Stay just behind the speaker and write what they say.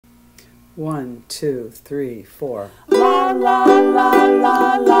1, 2, 3, 4. La la la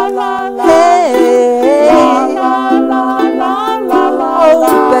la la la la. Hey, La la la la la la.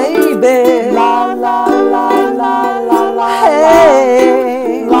 oh baby. La la la la la la.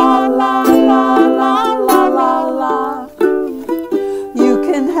 Hey, La la la la la la la. you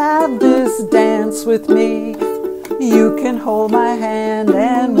can have this dance with me. You can hold my hand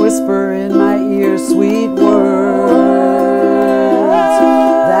and whisper in my ear sweet words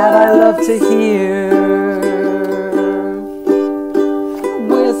that I love to hear.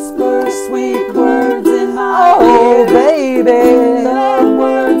 Whisper sweet words in my ear. Oh baby, The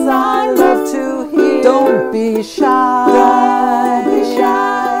words I love to hear. don't be shy. Don't be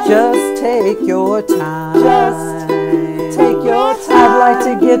shy. Just take your time. Just take your time. I'd like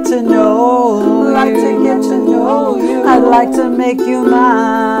to get to know you. Like to get to know you. I'd like to make you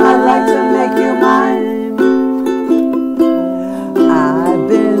mine. I'd like to make you mine. I've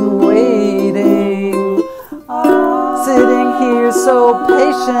been waiting, sitting here so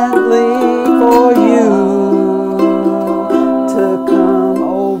patiently for you to come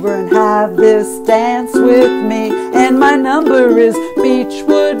over and have this dance with me. And my number is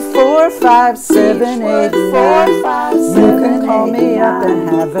Beechwood 45789. You can call me up and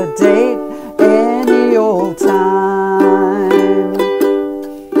have a date any old time.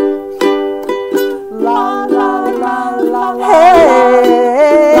 La la la la la.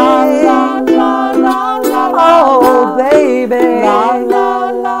 Hey, La la la la la la. oh baby. La la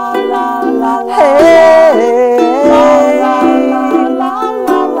la la la la. Hey, La la la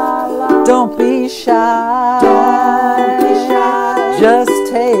la la la. don't be shy. Don't be shy. Just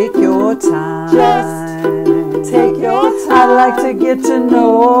take your time. Just take your time. I'd like to get to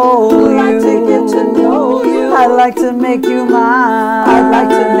know you. Like to get to know you. I'd like to make you mine. I'd like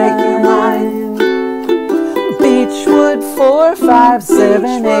to make you mine. Beechwood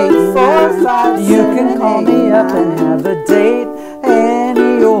 45789. You can call me up and have a date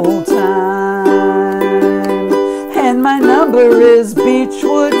any old time. And my number is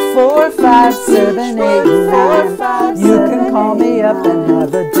Beechwood 45789. You can call me up and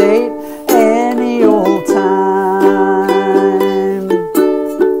have a date any old time.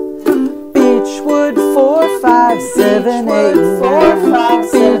 Beechwood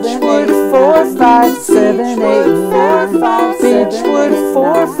 45789. Beechwood 45789. Beechwood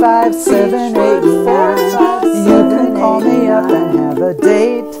 45789. You can call me up and have a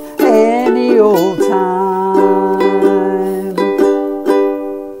date